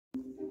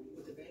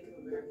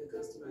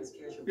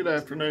Good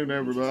afternoon,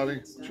 everybody.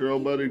 It's your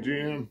old buddy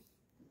Jim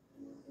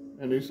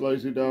and his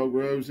lazy dog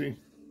Rosie.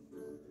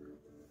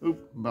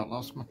 Oop, about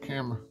lost my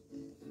camera.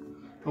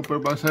 Hope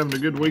everybody's having a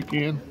good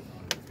weekend.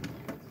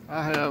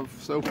 I have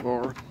so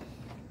far.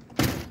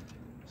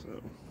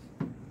 So,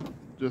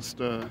 just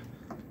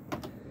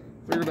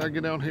figured I'd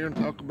get down here and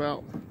talk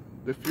about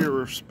the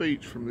Fuhrer's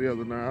speech from the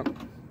other night.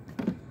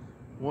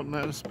 Wasn't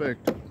that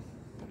expected.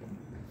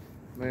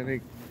 Man,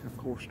 he, of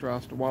course,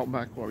 tries to walk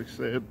back what he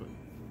said, but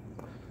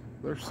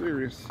they're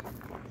serious.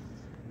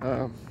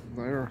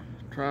 They're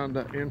trying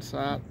to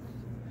incite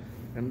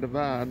and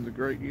divide. The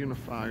great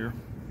unifier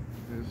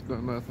has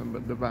done nothing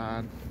but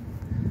divide.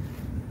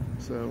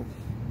 So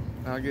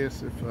I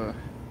guess if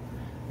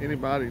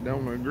anybody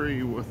don't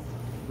agree with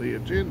the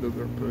agenda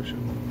they're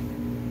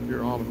pushing,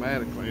 you're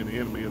automatically an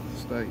enemy of the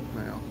state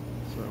now.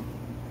 So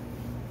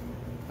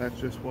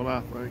that's just what I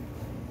think.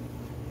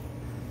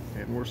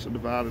 And we're so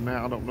divided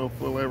now, I don't know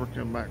if we'll ever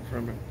come back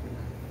from it.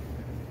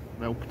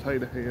 No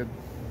potato head.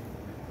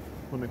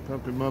 When they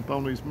pump him up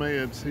on these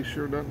meds, he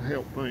sure doesn't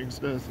help things,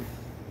 does he?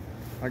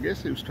 I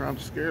guess he was trying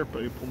to scare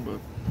people,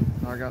 but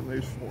I got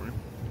news for him.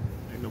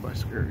 Ain't nobody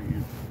scared of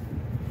you.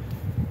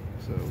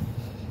 So,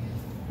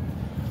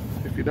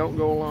 if you don't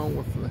go along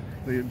with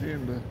the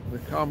agenda, the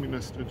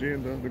communist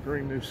agenda, the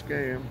Green New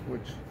Scam,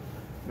 which,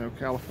 you know,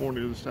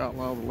 California just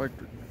outlawed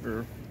electric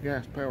or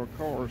gas-powered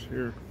cars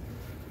here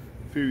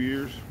a few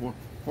years. Well,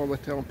 what are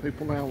they telling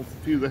people now with the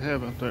few they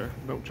have out there?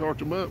 Don't charge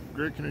them up,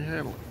 Greg, can you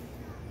handle it?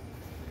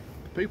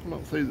 People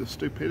don't see the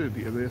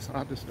stupidity of this.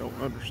 I just don't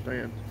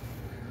understand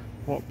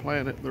what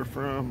planet they're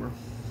from or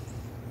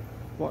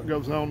what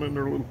goes on in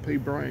their little pea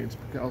brains,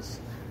 because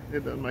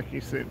it doesn't make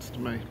any sense to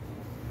me.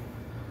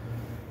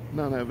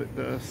 None of it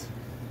does.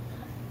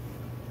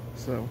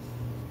 So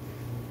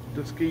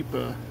just keep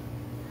your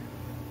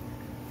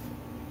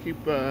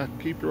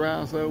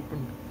eyes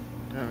open.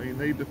 You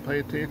need to pay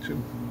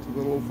attention to the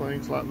little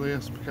things like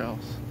this,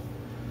 because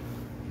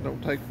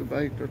don't take the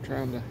bait. They're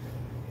trying to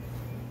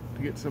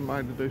get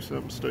somebody to do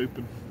something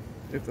stupid.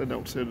 If they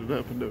don't set it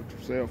up and do it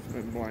themselves, and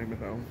then blame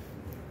it on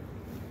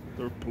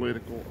their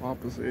political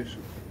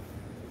opposition.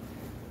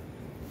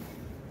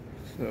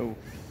 So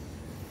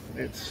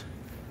it's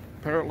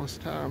perilous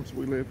times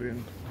we live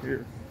in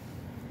here.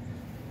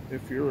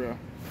 If you're a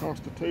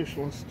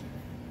constitutionalist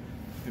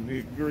and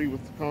you agree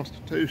with the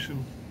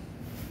Constitution,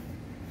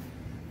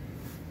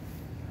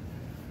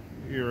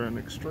 you're an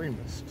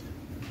extremist.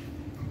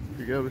 If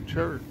you go to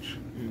church,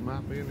 you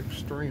might be an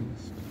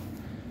extremist.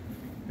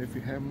 If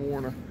you have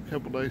more than a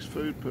couple days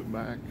food put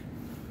back,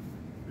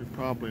 you're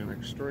probably an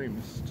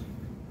extremist.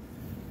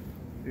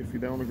 If you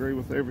don't agree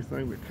with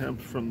everything that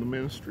comes from the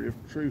Ministry of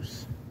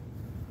Truth's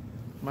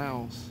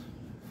mouths,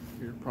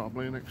 you're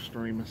probably an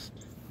extremist.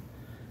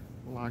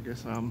 Well, I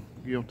guess I'm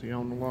guilty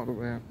on a lot of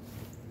that.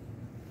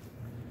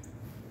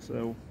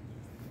 So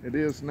it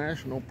is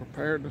National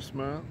Preparedness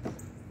Month,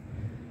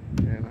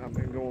 and I've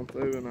been going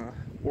through and I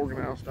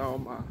organized all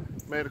my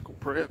medical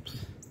preps.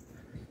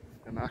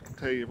 And I can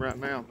tell you right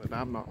now that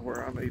I'm not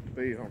where I need to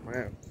be on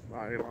that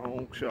by a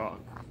long shot.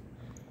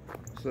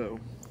 So,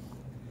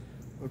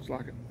 looks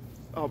like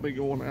I'll be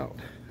going out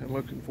and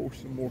looking for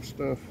some more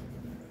stuff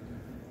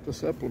to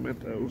supplement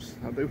those.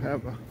 I do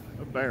have a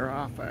Bear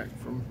IFAC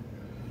from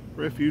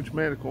Refuge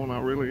Medical, and I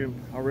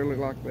really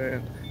like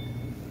that.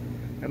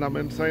 And I've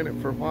been saying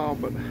it for a while,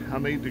 but I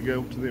need to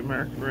go to the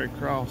American Red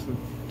Cross and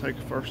take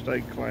a first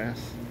aid class.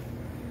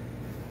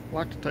 I'd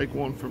like to take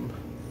one from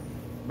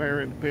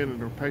Bear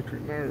Independent or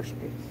Patriot Nurse,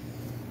 but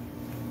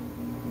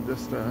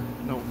just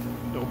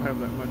don't have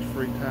that much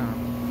free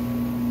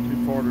time.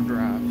 Too far to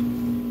drive,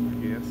 I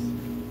guess.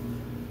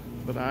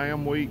 But I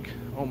am weak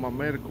on my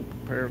medical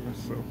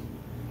preparedness, so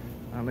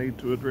I need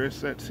to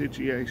address that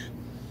situation.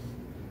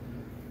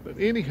 But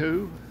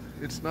anywho,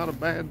 it's not a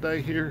bad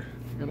day here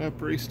in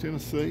Upper East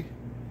Tennessee.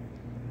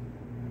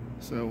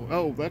 So,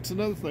 oh, that's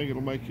another thing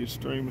that'll make you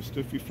extremist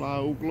if you fly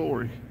Old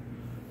Glory.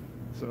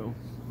 So,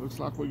 looks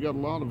like we got a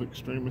lot of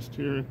extremists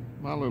here in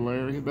my little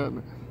area, doesn't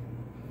it?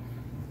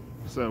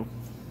 So,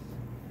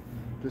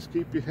 just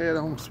keep your head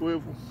on a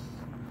swivel.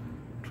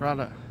 Try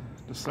to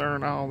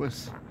discern all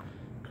this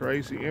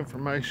crazy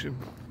information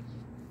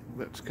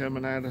that's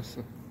coming at us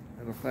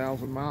at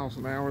 1,000 miles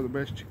an hour the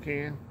best you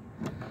can.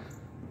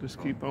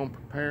 Just keep on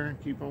preparing,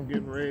 keep on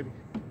getting ready.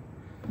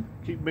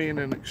 Keep being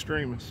an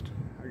extremist,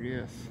 I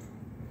guess.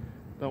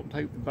 Don't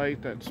take the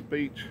bait. That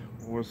speech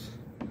was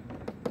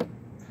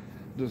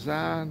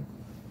designed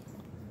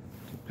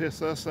to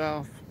piss us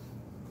off,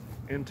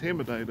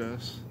 intimidate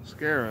us,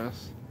 scare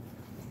us,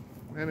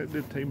 and it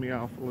did tee me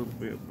off a little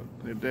bit,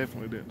 but it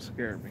definitely didn't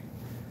scare me.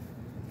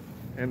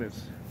 And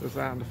it's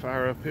designed to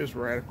fire up his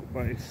radical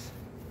base.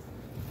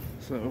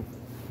 So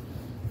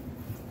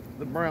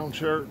the brown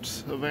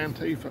shirts of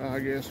Antifa, I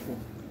guess, will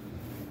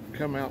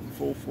come out in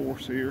full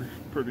force here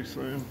pretty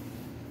soon.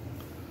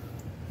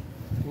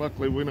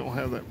 Luckily, we don't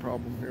have that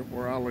problem here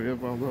where I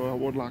live, although I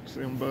would like to see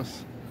them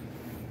bust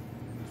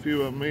a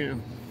few of them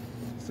in.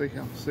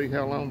 See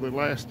how long they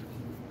lasted.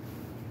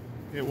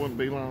 It wouldn't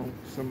be long.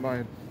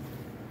 Somebody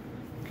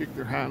kick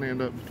their hind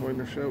end up between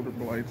their shoulder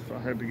blades, if I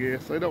had to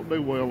guess. They don't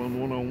do well in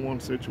one-on-one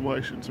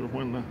situations or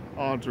when the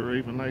odds are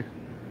even. They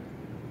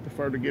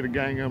prefer to get a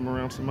gang of them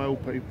around some old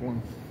people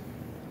and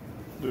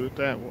do it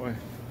that way.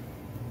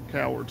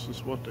 Cowards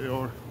is what they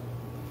are.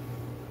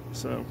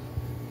 So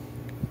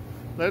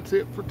that's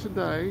it for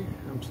today.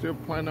 I'm still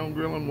planning on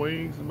grilling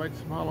wings and make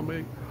some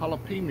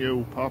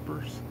jalapeno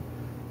poppers,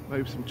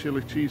 maybe some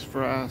chili cheese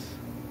fries.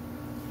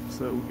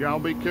 So y'all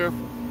be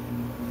careful.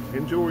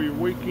 Enjoy your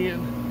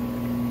weekend.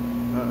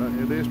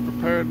 It is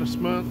Preparedness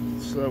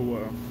Month,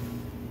 so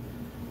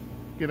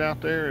get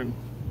out there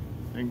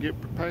and get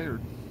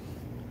prepared.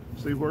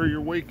 See where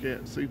your week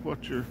at. See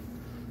what you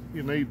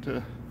need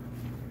to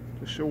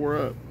shore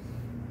up.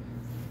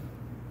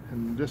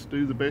 And just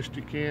do the best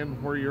you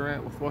can where you're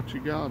at with what you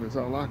got is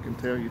all I can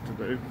tell you to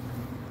do.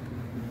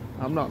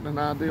 I'm not in an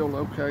ideal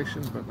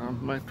location, but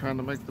I'm trying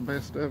to make the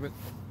best of it.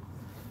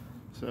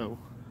 So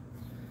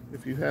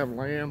if you have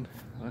land,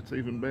 that's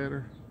even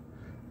better.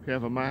 If you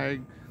have a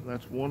mag,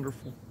 that's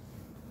wonderful.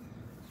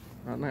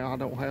 Right now I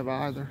don't have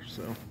either,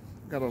 so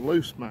got a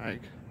loose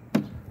mag,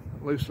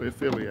 loosely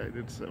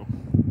affiliated, so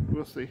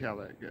we'll see how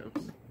that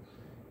goes.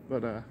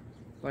 But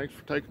thanks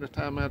for taking the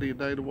time out of your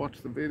day to watch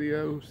the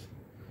videos.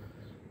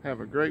 Have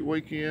a great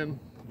weekend.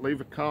 Leave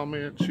a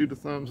comment, shoot a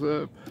thumbs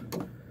up,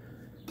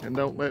 and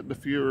don't let the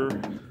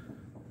Fuhrer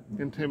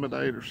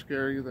intimidate or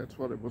scare you. That's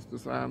what it was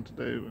designed to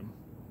do, and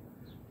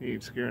he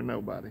ain't scaring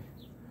nobody.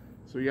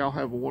 So y'all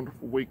have a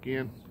wonderful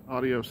weekend.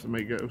 Adios,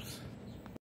 amigos.